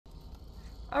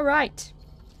Alright.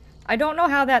 I don't know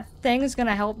how that thing is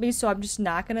gonna help me, so I'm just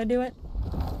not gonna do it.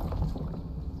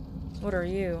 What are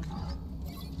you?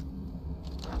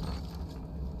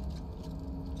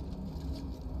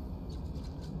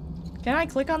 Can I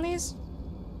click on these?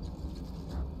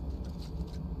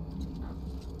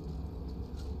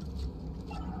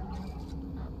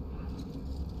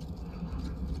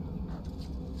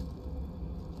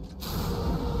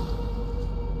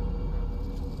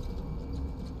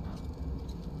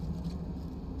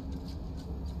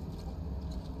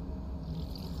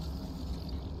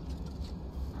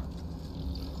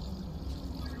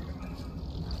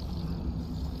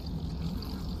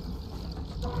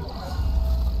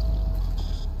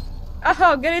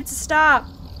 Oh, get it to stop.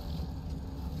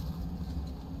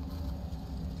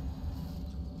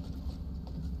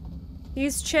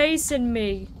 He's chasing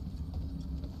me.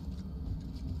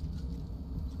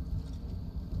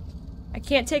 I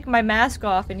can't take my mask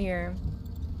off in here.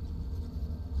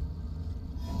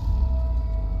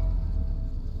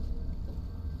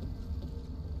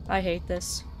 I hate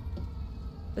this.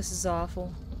 This is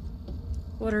awful.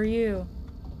 What are you?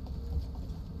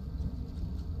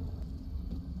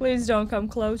 Please don't come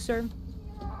closer.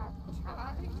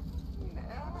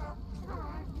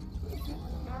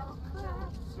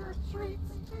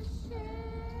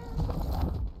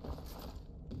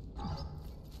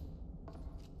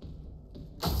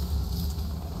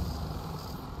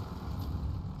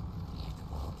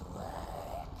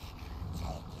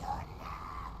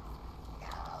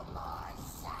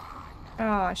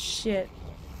 Oh shit.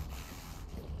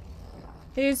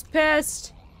 He's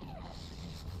pissed.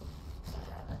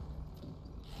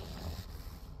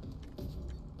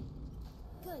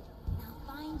 Good. Now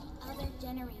find the other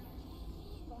generator.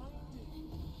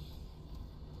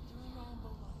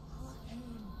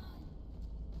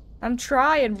 I'm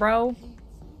trying, bro.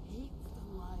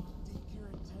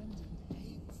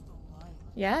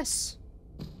 Yes.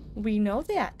 We know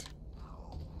that.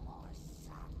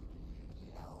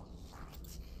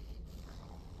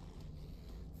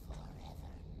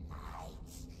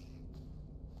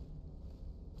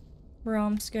 Bro,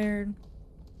 I'm scared.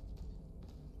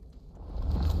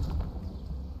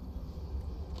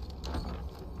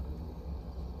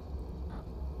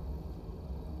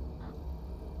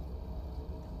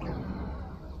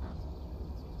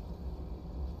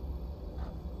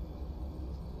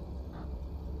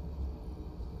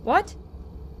 What?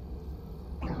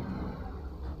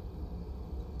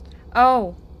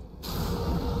 Oh.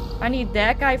 I need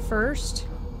that guy first.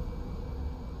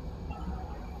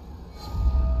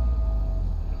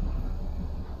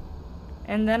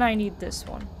 And then I need this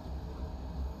one.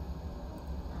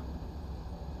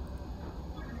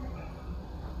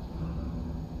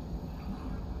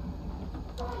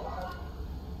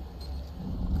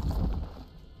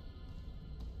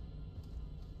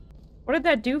 What did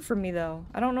that do for me, though?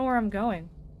 I don't know where I'm going.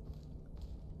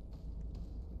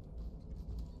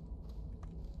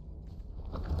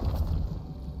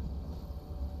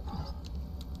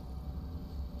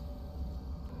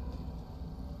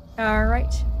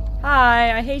 Alright.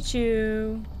 Hi, I hate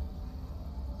you.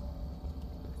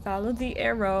 Follow the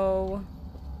arrow.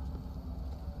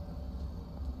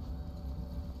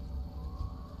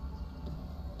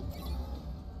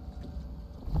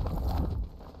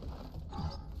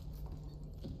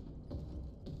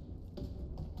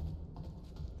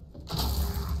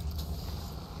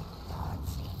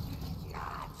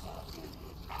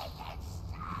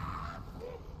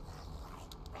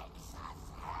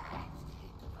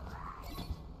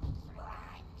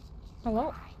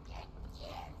 Hello?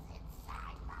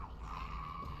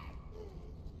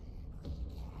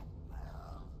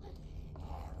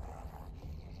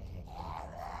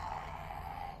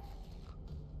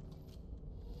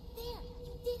 There,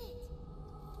 you did it.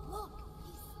 Look,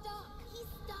 he's stuck. He's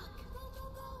stuck. Go, go,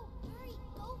 go. Hurry,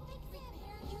 go fix him.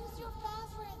 Use your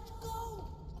fast wrench. Go.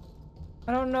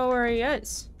 I don't know where he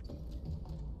is.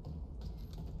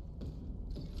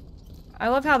 I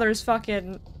love how there's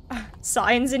fucking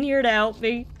signs in here to help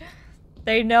me.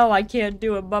 They know I can't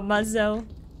do it by myself.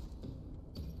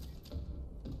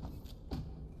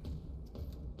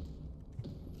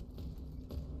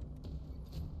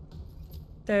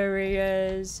 There he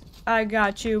is. I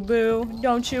got you, boo.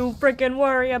 Don't you freaking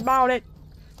worry about it.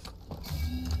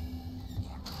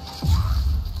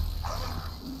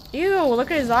 Ew,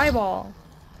 look at his eyeball.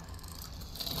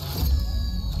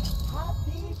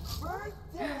 Happy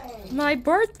birthday! My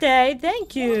birthday,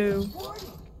 thank you.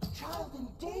 Warning! Child in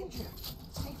danger!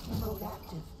 Safety mode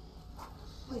active.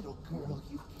 Little girl,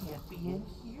 you can't be in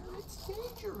here. It's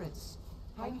dangerous.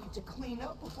 I need to clean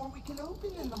up before we can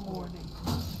open in the morning.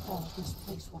 Oh, this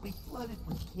place will be flooded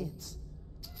with kids.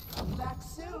 Come back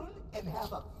soon and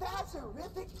have a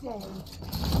fazerific day.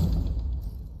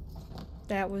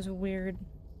 That was weird.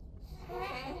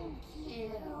 Thank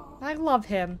you. I love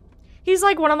him. He's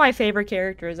like one of my favorite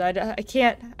characters. I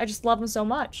just love him so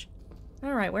much.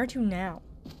 Alright, where to now?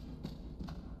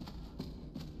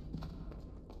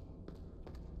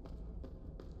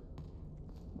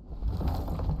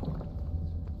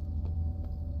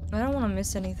 I don't want to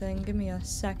miss anything. Give me a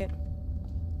second.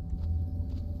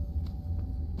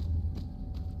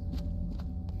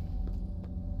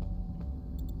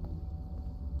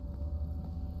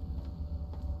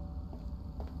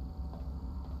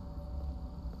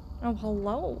 Oh,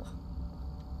 hello.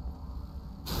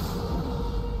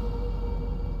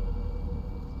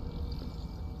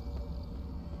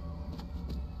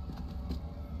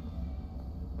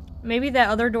 Maybe that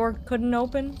other door couldn't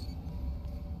open?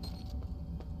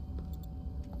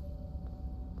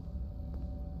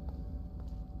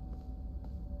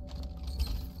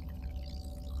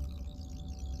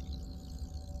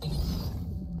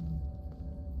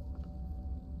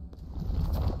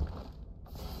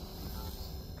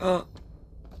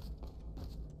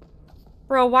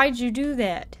 Bro, why'd you do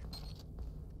that?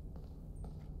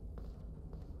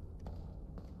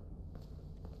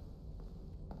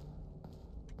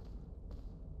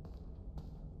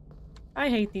 I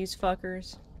hate these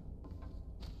fuckers.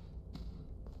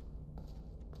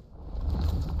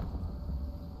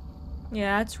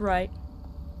 Yeah, that's right.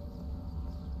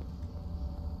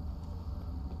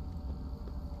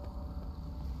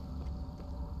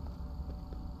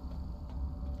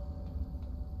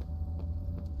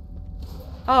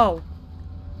 Oh.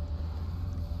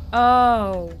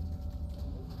 Oh.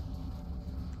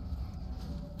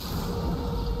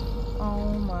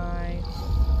 Oh my.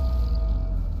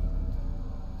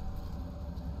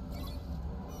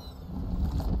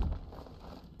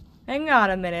 Hang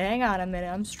on a minute,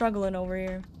 I'm struggling over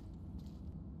here.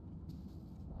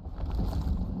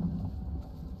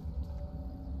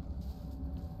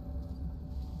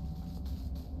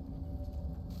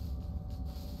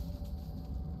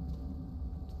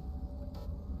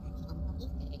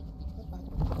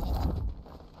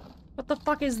 What the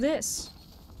fuck is this?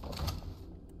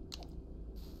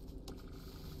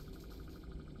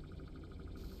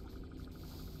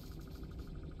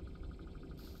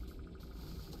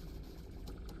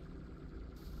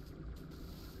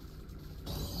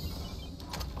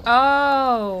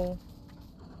 Oh.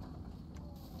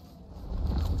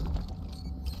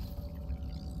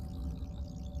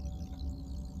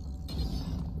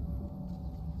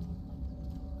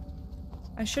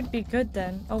 I should be good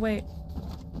then. Oh wait.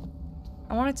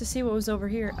 I wanted to see what was over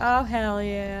here. Oh hell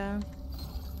yeah.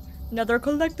 Another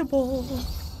collectible.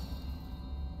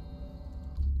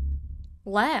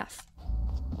 Laugh.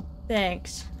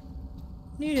 Thanks.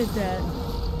 Needed that.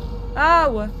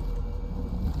 Oh!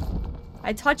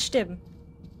 I touched him.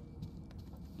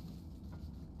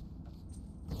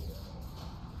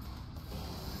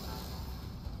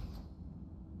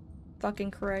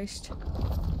 Fucking Christ.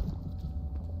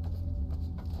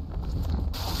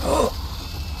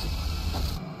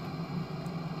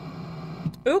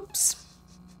 Oops.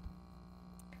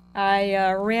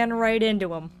 I ran right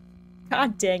into him.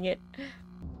 God dang it.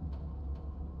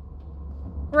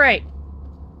 Right.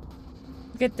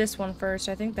 Get this one first.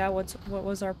 I think that was what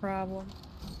was our problem.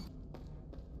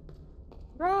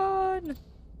 Run!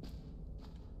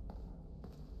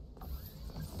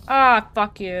 Ah,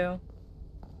 fuck you.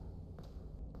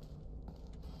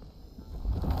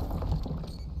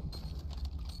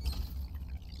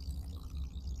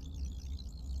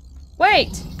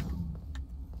 Wait!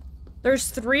 There's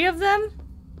 3 of them?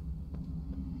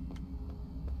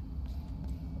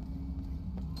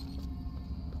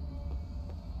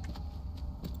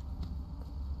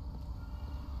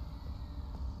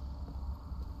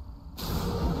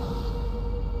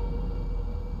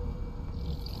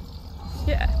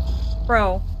 Yeah.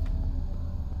 Bro.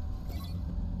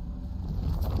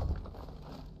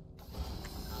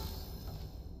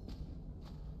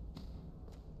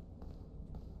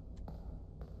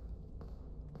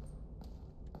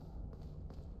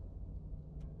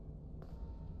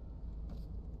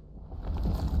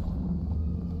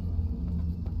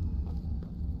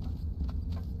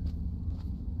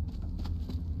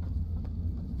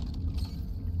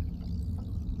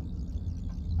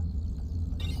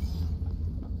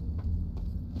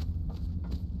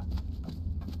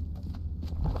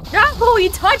 Oh, he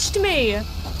touched me!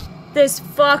 This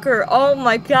fucker. Oh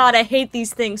my god, I hate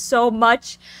these things so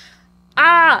much.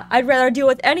 Ah! I'd rather deal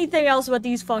with anything else but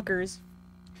these fuckers.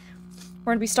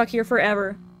 We're gonna be stuck here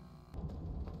forever.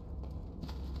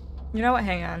 You know what?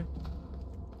 Hang on.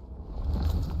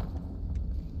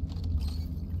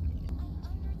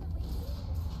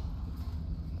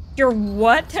 You're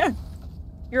what?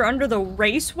 You're under the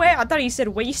raceway? I thought he said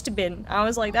waste bin. I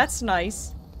was like, that's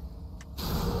nice.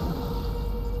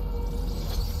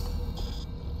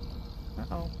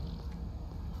 Uh-oh.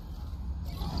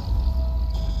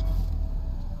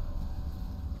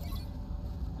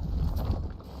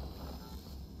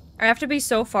 I have to be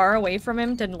so far away from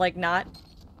him to, like, not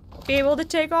be able to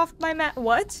take off my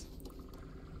what?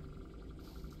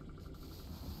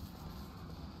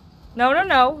 No, no,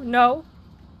 no, no.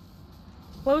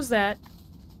 Close that.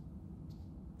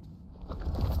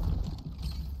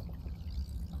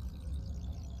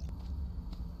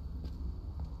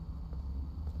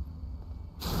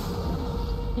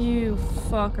 You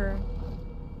fucker.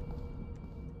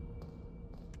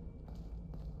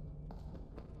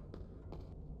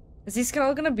 Is he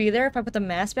still gonna be there if I put the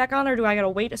mask back on, or do I gotta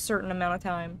wait a certain amount of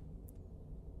time?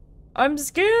 I'm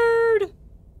scared!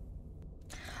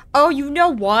 Oh, you know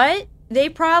what? They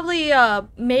probably,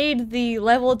 made the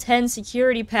level 10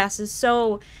 security passes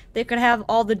so they could have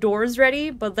all the doors ready,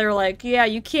 but they're like, yeah,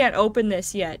 you can't open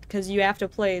this yet, because you have to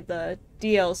play the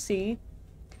DLC.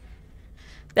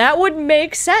 That would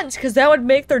make sense, because that would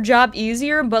make their job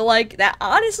easier, but, like, that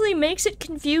honestly makes it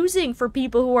confusing for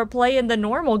people who are playing the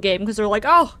normal game, because they're like,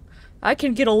 oh, I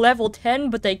can get a level 10,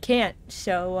 but they can't.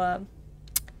 So,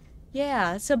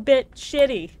 yeah, it's a bit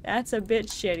shitty. That's a bit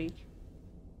shitty.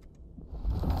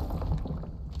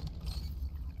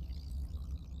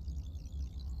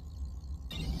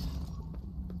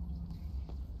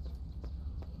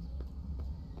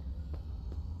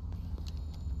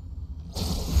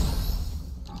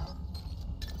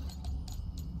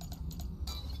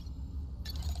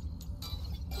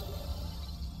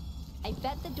 I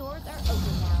bet the doors are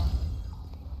open now.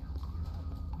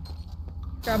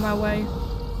 Got my way.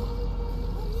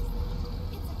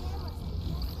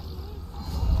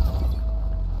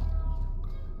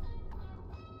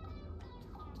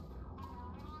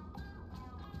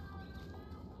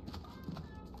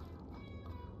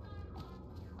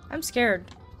 I'm scared.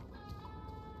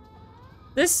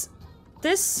 This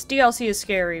DLC is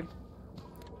scary.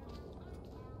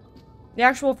 The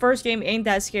actual first game ain't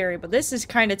that scary, but this is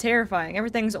kind of terrifying.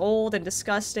 Everything's old and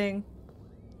disgusting.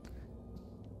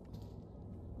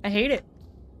 I hate it.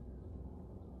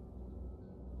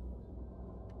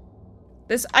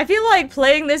 I feel like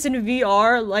playing this in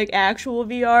VR, like actual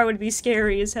VR, would be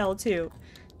scary as hell too.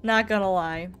 Not gonna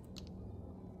lie.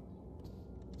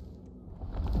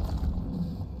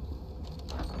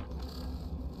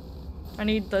 I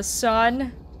need the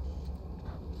sun.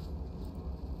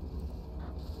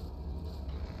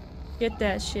 Get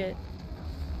that shit.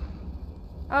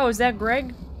 Oh, is that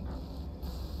Greg?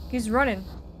 He's running.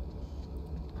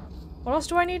 What else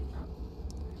do I need?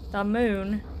 The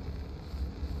moon.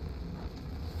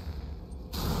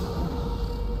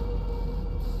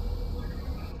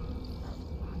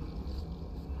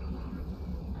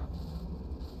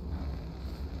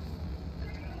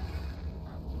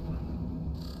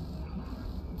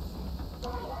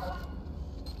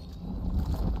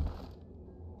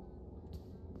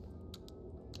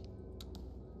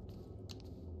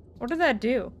 What did that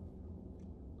do?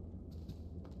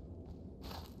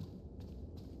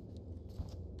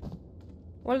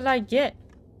 What did I get?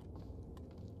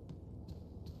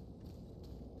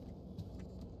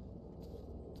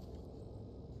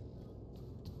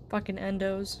 Fucking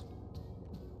endos.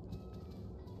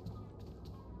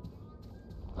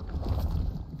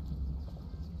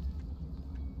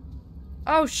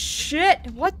 Oh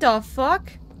shit! What the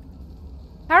fuck?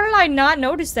 How did I not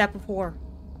notice that before?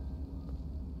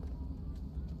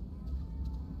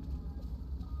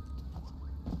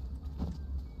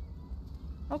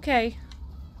 Okay.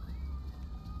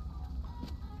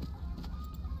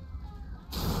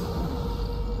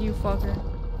 You fucker.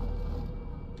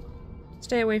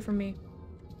 Stay away from me.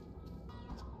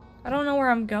 I don't know where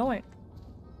I'm going.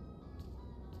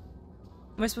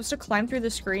 Am I supposed to climb through the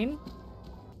screen?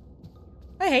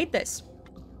 I hate this.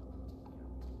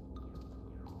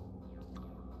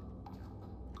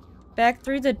 Back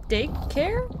through the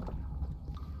daycare?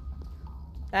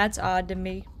 That's odd to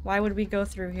me. Why would we go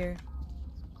through here?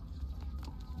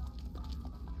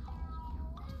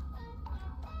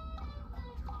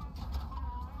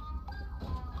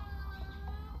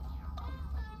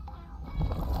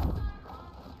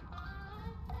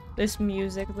 This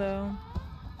music, though.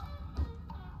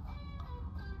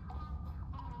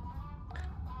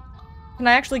 Can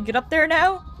I actually get up there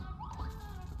now?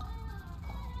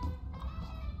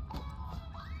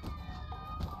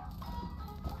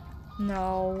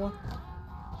 No.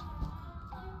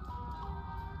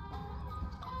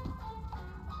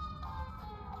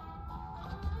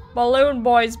 Balloon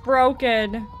Boy's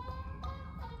broken.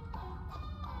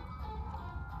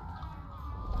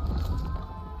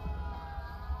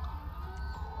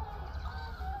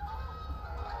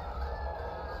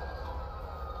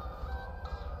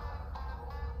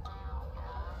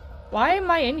 Why am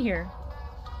I in here?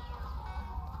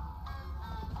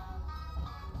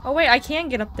 Oh wait, I can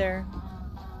get up there.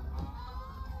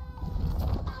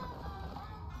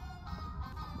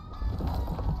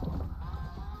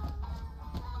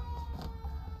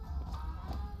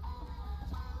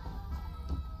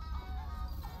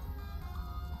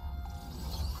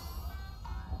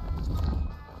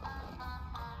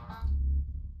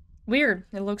 Weird.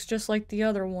 It looks just like the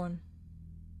other one.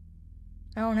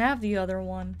 I don't have the other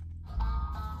one.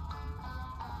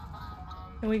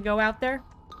 Can we go out there?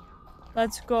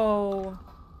 Let's go.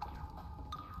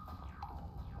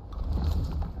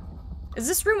 Is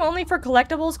this room only for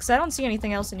collectibles? Because I don't see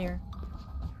anything else in here.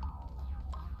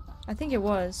 I think it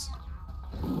was.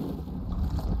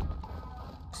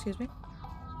 Excuse me.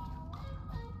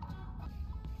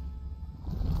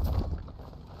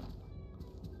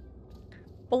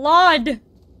 Blood!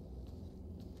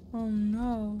 Oh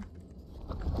no.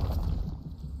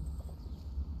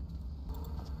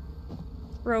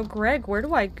 Bro, Greg, where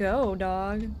do I go,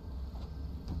 dog?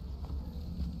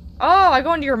 Oh, I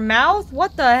go into your mouth?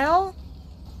 What the hell?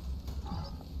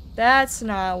 That's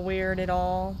not weird at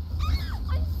all.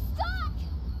 I'm stuck!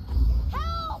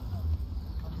 Help!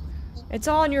 It's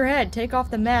all in your head. Take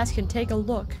off the mask and take a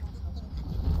look.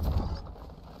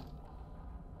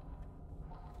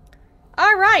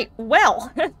 Alright,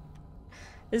 well.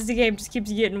 This game just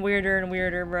keeps getting weirder and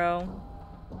weirder, bro.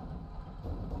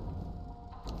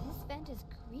 This vent is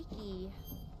creaky.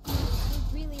 I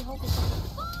really hope it's...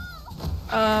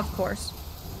 Of course.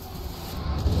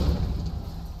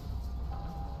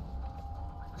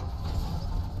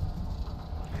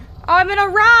 Oh, I'm in a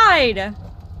ride!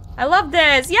 I love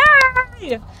this!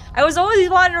 Yay! I was always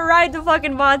wanting to ride the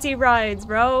fucking Monty rides,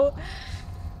 bro.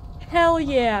 Hell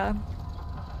yeah.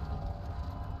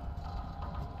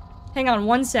 Hang on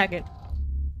 1 second.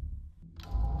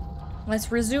 Let's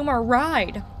resume our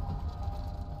ride.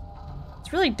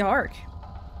 It's really dark.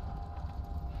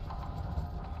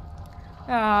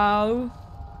 Oh.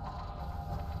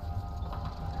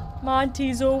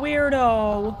 Monty's a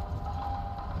weirdo.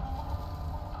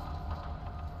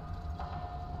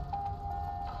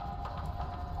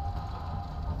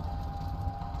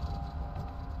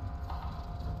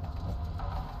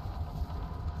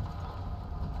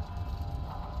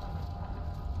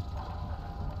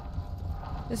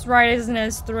 This ride isn't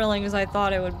as thrilling as I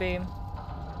thought it would be.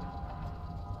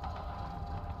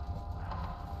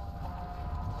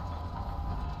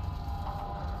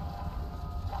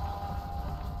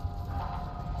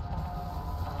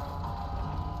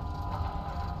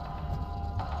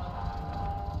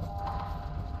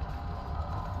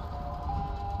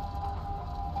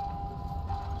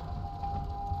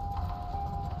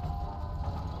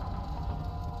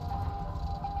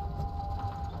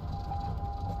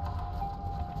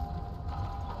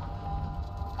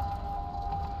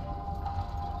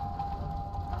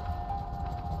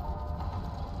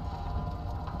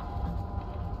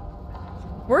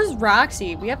 Where's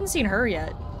Roxy? We haven't seen her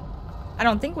yet. I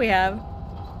don't think we have.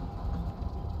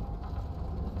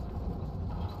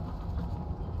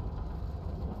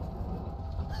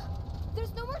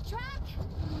 There's no more track!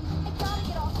 I gotta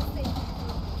get off this thing!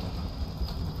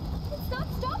 It's not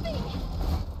stopping!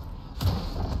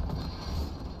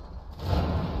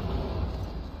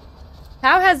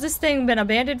 How has this thing been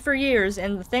abandoned for years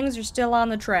and the things are still on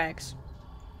the tracks?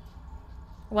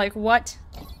 Like what?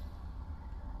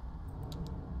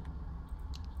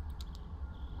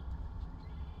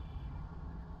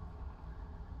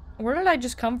 Where did I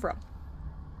just come from?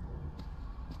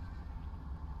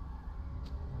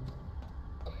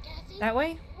 Cassie? That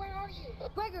way? Where are you?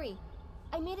 Gregory,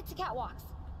 I made it to Catwalks.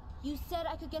 You said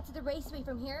I could get to the raceway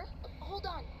from here? Hold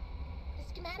on. The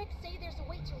schematics say there's a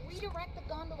way to redirect the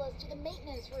gondolas to the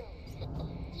maintenance room.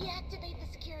 Deactivate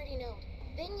the security node,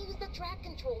 then use the track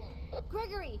controller.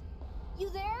 Gregory, you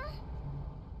there?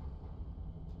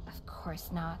 Of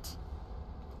course not.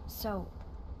 So,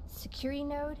 security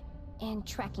node and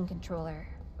tracking controller.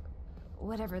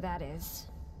 Whatever that is.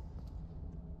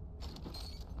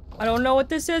 I don't know what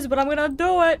this is, but I'm gonna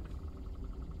do it.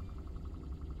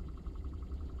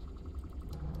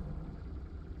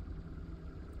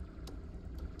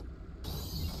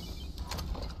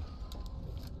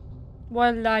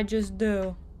 What did I just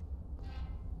do?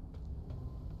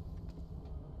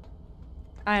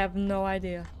 I have no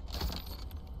idea.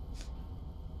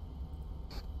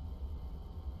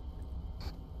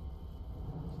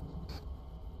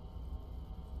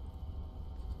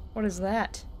 What is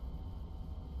that?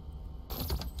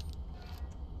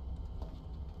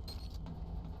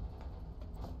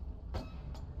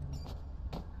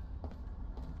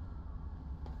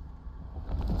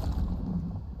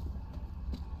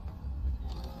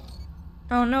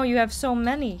 Oh no, you have so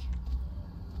many.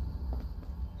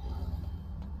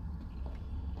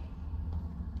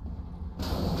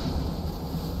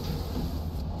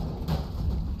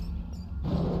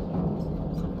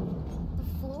 The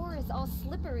floor is all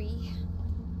slippery.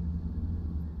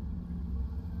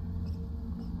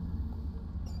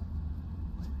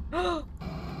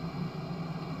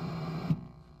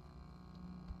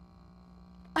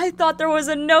 I thought there was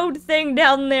a node thing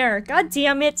down there. God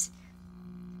damn it.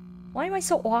 Why am I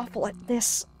so awful at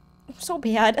this? I'm so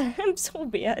bad. I'm so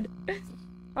bad.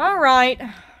 Alright.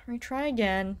 Let me try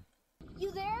again. You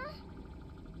there?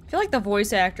 I feel like the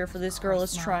voice actor for this girl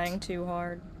is trying too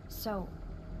hard. So,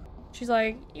 She's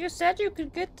like, you said you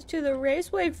could get to the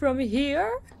raceway from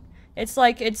here? It's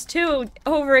like, it's too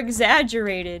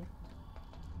over-exaggerated.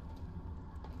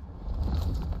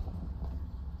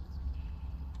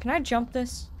 Can I jump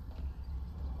this?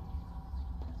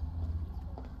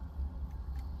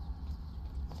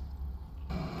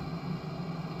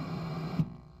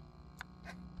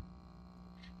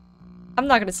 I'm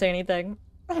not gonna say anything.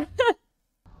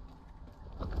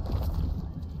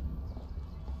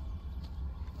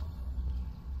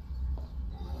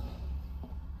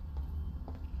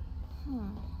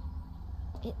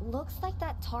 it looks like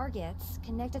that target's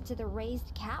connected to the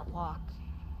raised catwalk.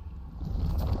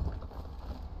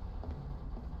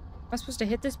 Am I supposed to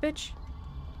hit this bitch?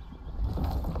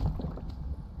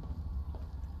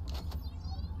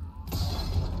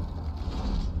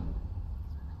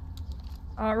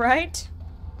 Alright.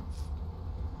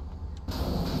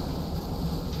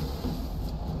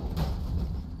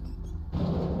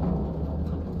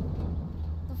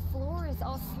 The floor is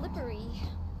all slippery.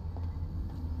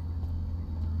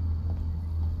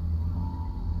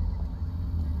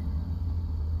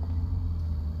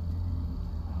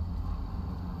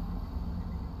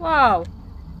 Wow.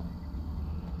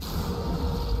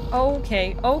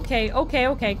 Okay,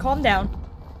 okay, calm down.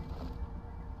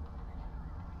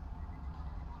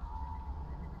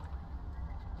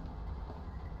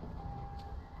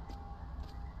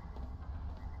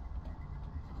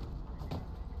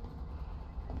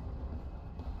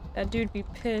 That dude'd be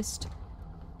pissed.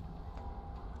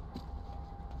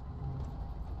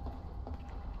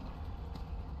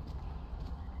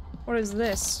 What is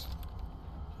this?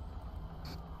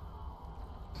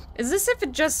 Is this if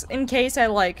it just in case I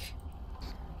like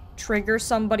trigger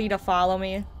somebody to follow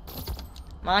me?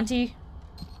 Monty?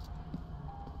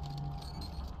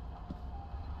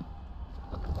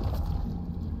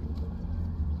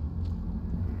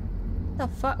 The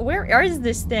fuck? Where is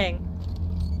this thing?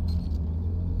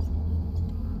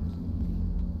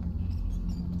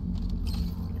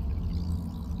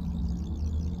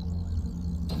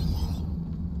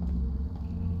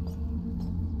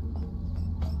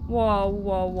 Whoa,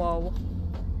 whoa, whoa.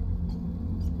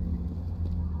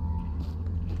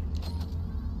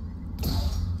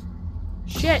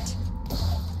 Shit!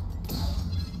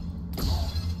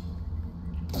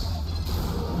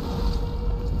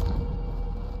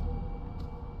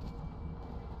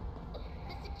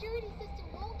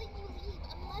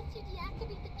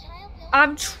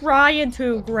 I'm trying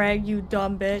to, Greg, you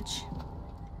dumb bitch.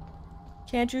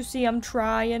 Can't you see I'm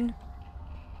trying?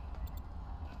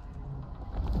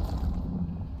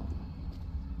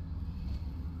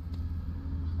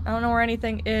 I don't know where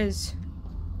anything is.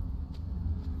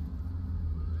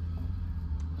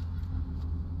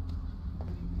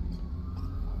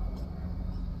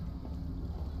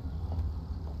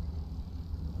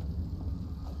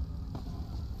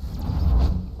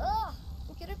 Ugh,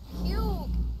 I'm gonna puke.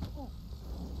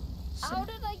 How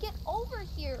did I get over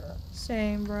here?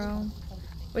 Same, bro.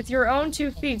 With your own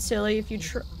 2 feet, silly. If you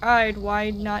tried,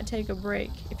 why not take a break?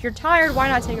 If you're tired, why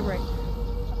not take a break?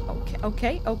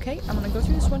 Okay. I'm gonna go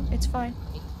through this one. It's fine.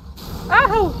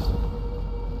 Ow!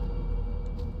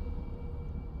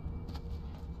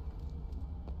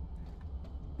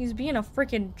 He's being a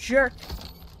freaking jerk.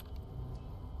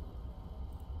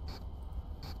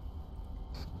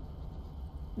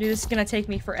 Dude, this is gonna take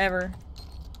me forever.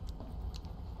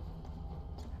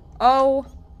 Oh,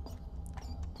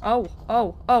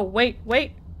 wait.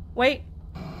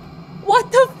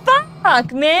 What the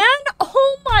fuck, man?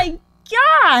 Oh my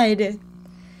god!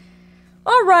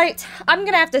 Alright, I'm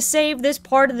gonna have to save this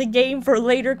part of the game for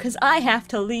later because I have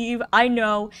to leave. I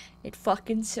know, it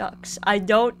fucking sucks. I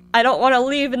don't want to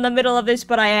leave in the middle of this,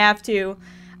 but I have to.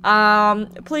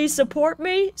 Please support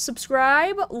me,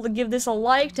 subscribe, give this a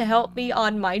like to help me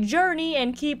on my journey,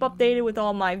 and keep updated with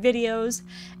all my videos.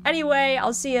 Anyway,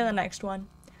 I'll see you in the next one.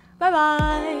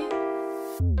 Bye-bye!